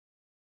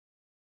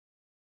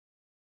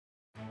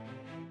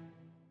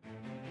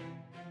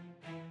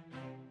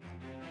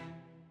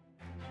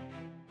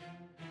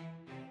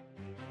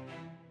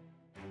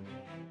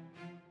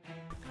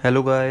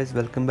Hello guys,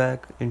 welcome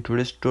back. In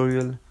today's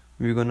tutorial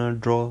we're gonna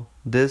draw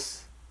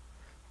this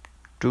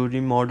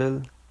 2D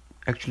model,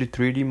 actually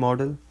 3D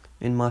model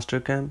in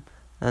Mastercam,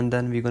 and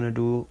then we're gonna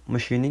do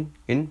machining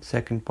in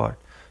second part.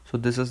 So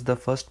this is the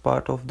first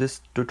part of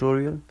this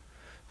tutorial.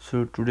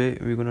 So today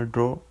we're gonna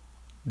draw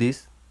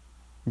this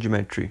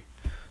geometry.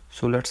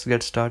 So let's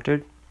get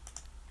started.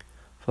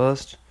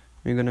 First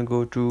we're gonna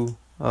go to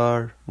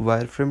our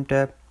wireframe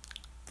tab,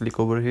 click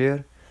over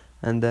here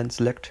and then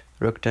select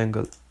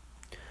rectangle.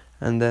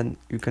 And then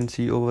you can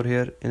see over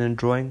here in a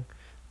drawing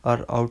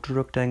our outer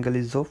rectangle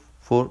is of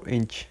 4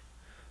 inch.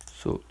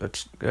 So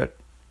let's get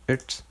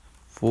it's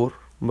 4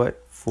 by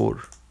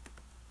 4.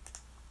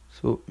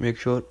 So make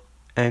sure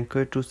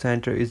anchor to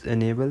center is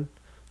enabled.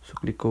 So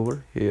click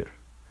over here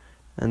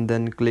and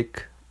then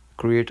click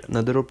create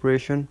another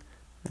operation,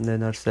 and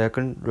then our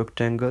second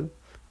rectangle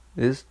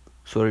is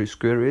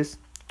square is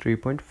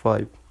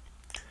 3.5.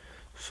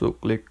 So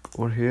click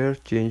over here,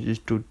 change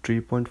it to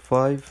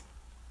 3.5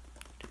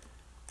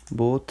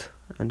 both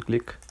and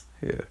click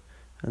here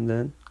and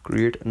then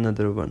create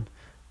another one.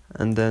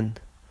 And then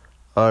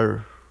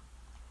our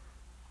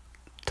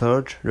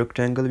third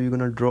rectangle we're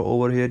gonna draw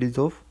over here is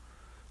of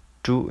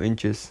 2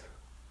 inches,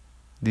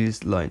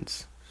 these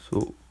lines.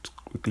 So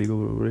click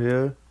over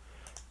here,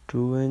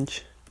 2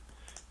 inch,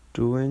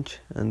 2 inch,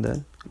 and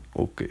then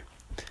OK,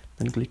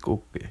 then click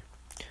OK.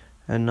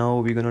 And now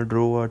we're gonna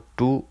draw our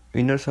two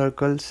inner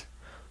circles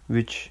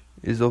which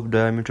is of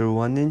diameter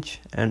 1 inch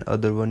and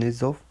other one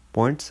is of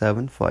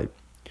 0.75.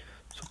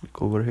 So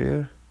click over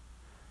here,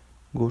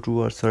 go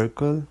to our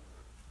circle,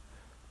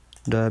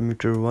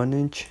 diameter 1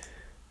 inch,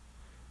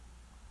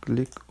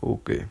 click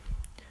OK,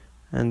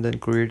 and then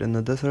create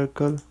another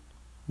circle,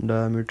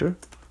 diameter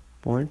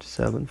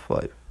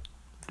 0.75. Let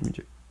me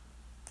check.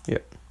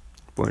 Yeah,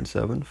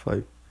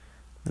 0.75,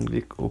 and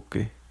click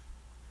OK.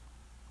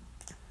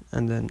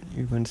 And then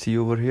you can see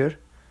over here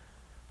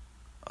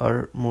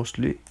our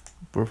mostly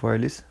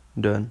profile is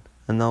done.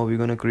 And now we're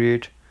gonna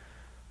create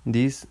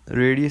these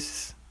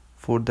radius.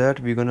 For that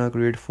we're gonna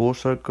create 4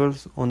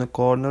 circles on a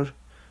corner.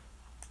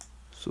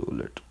 So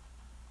let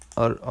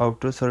our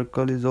outer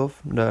circle is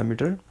of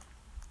diameter,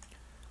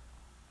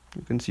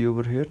 you can see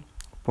over here,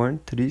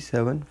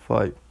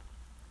 0.375.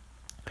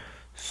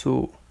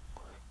 so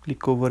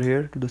click over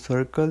here to the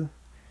circle,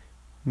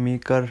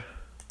 make our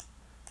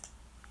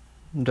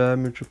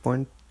diameter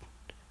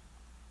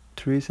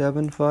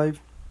 0.375.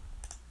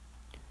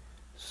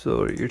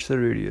 sorry, it's a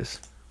radius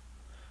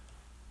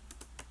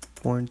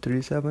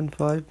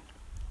 0.375.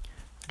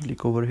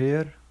 click over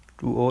here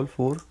to all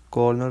 4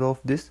 corner of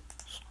this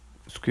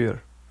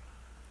square,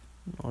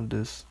 not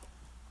this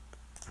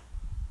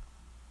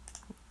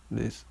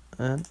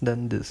and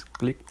then this.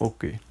 Click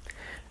OK.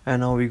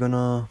 And now we're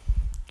gonna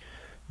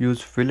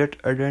use fillet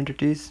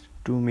identities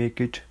to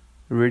make it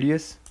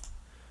radius,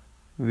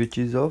 which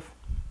is of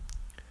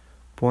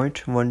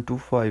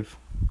 0.125,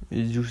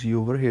 as you see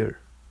over here.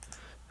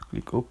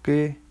 Click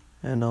OK.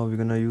 And now we're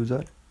gonna use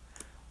our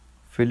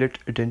fillet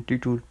identity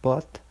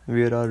toolpath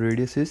where our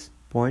radius is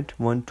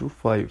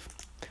 0.125.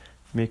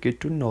 make it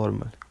to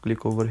normal.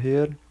 Click over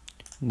here,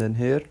 then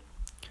here,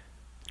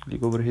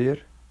 click over here,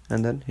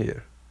 and then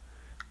here,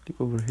 click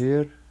over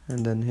here,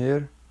 and then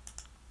here,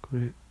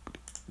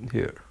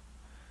 here,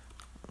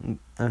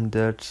 and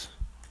that's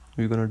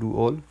we're gonna do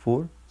all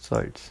 4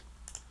 sides,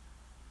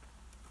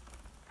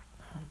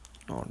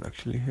 not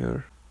actually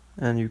here.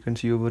 And you can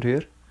see over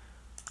here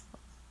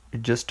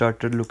it just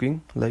started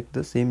looking like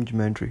the same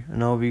geometry.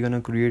 Now we're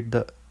gonna create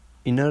the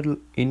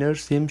inner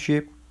same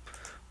shape.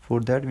 For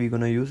that we're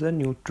gonna use a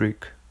new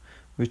trick,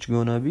 which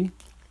gonna be,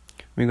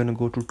 we're gonna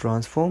go to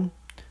transform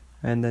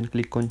and then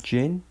click on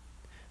chain,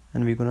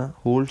 and we're gonna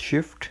hold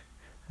shift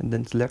and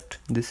then select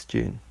this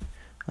chain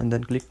and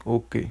then click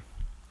OK.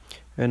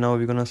 And now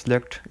we're gonna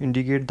select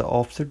indicate the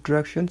offset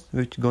directions,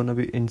 which gonna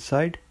be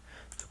inside.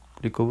 So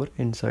click over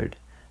inside,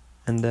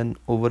 and then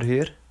over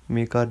here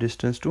make our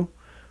distance to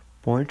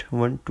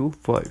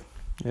 0.125.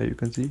 yeah, you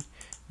can see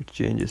it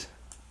changes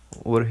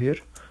over here,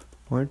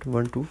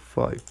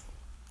 0.125,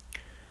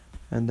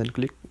 and then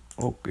click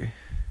OK,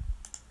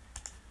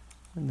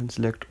 and then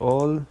select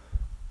all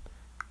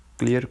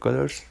clear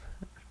colors,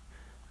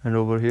 and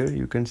over here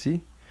you can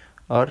see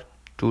our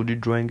 2D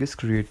drawing is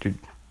created.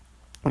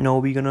 Now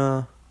we're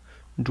gonna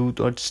do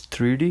that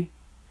 3D.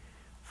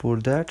 For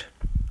that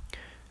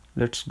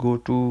let's go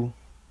to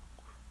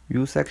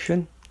view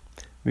section.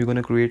 We're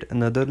gonna create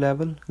another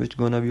level which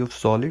gonna be of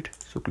solid.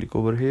 So click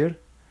over here,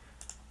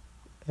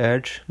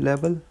 add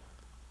level,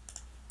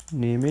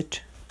 name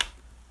it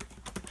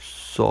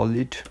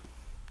solid,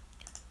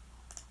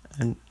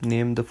 and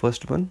name the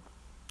first one,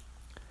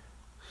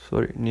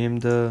 name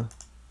the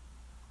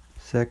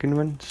second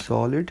one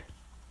solid,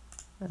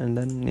 and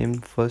then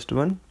name first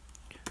one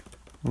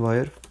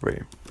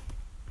wireframe.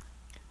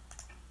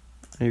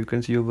 And you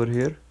can see over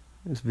here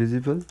is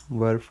visible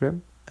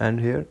wireframe, and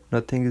here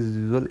nothing is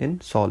visible in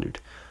solid.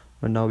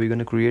 But now we're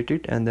gonna create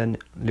it, and then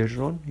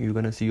later on you're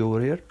gonna see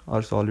over here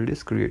our solid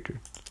is created.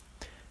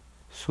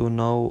 So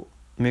now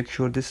make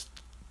sure this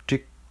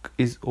tick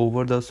is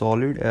over the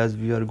solid, as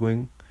we are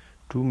going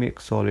to make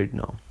solid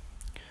now.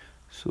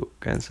 So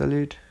cancel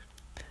it,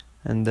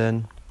 and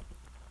then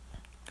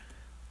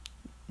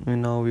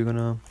now we're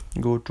gonna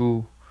go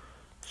to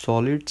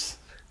solids,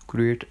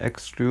 create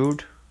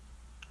extrude,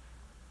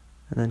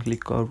 and then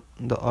click on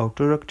the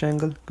outer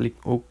rectangle, click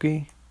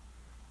OK,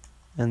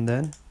 and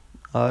then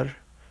our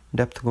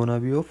depth gonna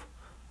be of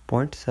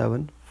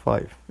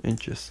 0.75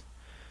 inches.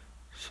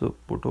 So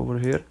put over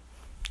here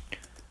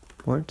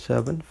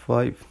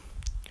 0.75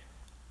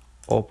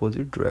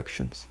 opposite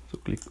directions. So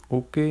click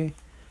OK,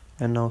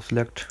 and now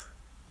select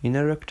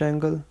inner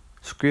rectangle,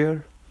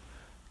 square,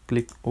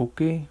 click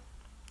OK,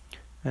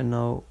 and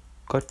now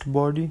cut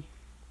body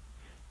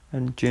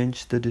and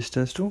change the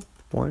distance to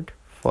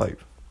 0.5.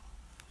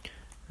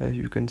 As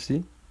you can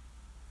see,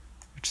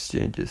 it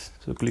changes.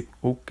 So click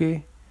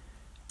OK.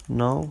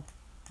 Now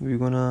we're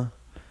gonna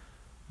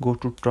go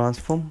to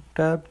transform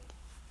tab,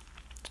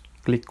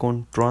 click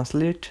on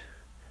translate,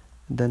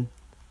 then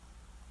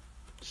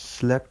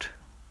select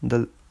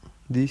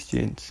these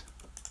chains,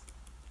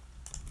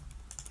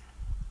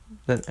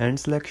 then end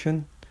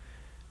selection,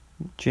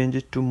 change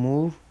it to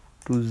move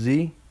to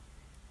Z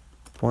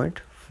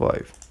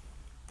 0.5,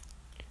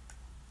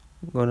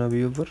 gonna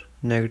be over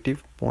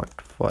negative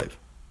 0.5,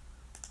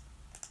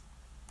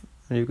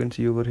 and you can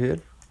see over here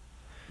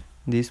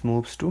this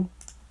moves to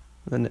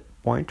the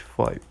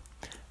 0.5.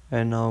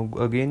 And now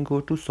again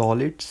go to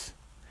solids,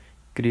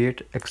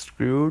 create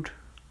extrude,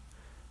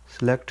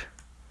 select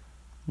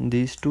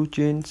these two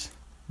chains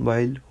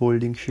while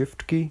holding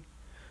shift key,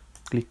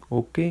 click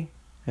OK,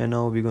 and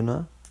now we're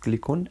gonna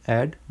click on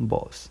add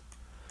boss,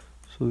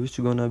 so which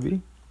gonna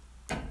be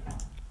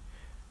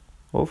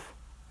of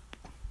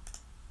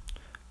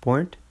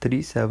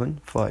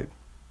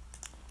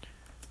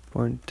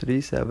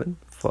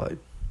 0.375,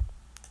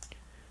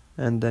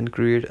 and then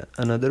create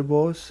another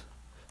boss,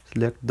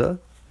 select the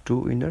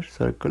two inner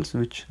circles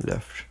which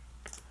left,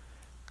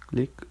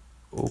 click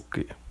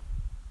OK,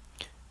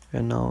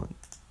 and now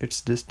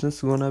its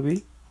distance gonna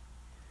be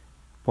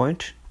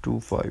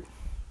 0.25,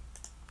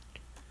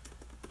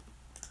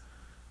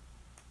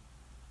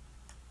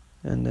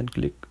 and then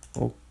click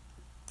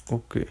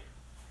OK,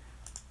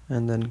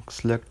 and then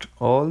select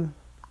all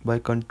by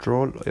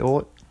Control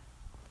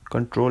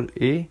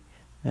A,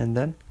 and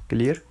then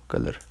clear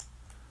color.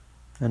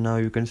 And now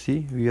you can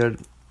see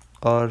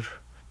our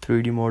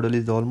 3D model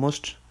is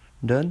almost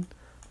done,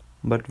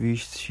 but we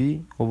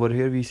see over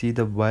here, we see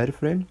the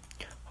wireframe.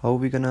 How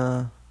we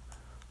gonna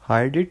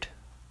hide it?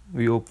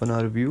 We open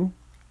our view,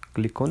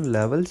 click on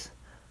levels,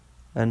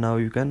 and now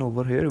you can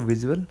over here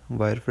visual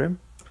wireframe.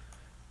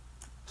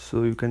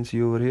 So you can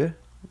see over here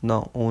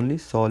now only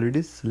solid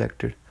is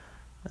selected,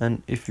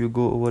 and if you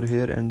go over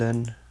here and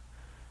then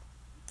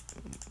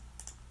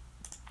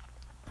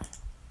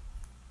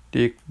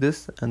take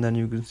this, and then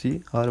you can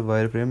see our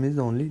wireframe is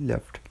only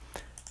left.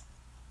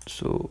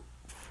 So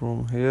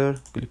from here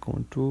click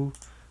on to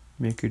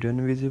make it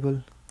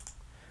invisible.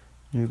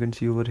 You can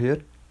see over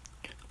here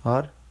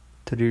our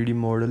 3D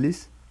model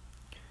is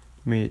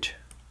made.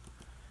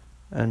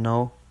 And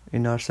now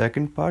in our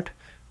second part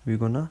we're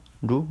gonna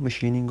do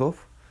machining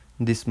of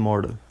this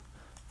model.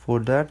 For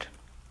that,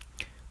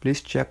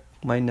 please check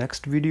my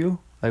next video.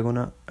 I'm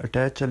gonna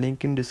attach a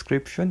link in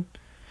description,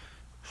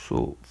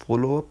 so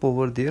follow up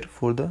over there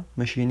for the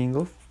machining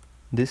of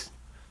this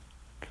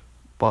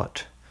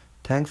part.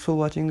 Thanks for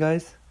watching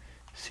guys.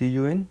 See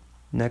you in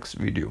next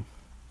video.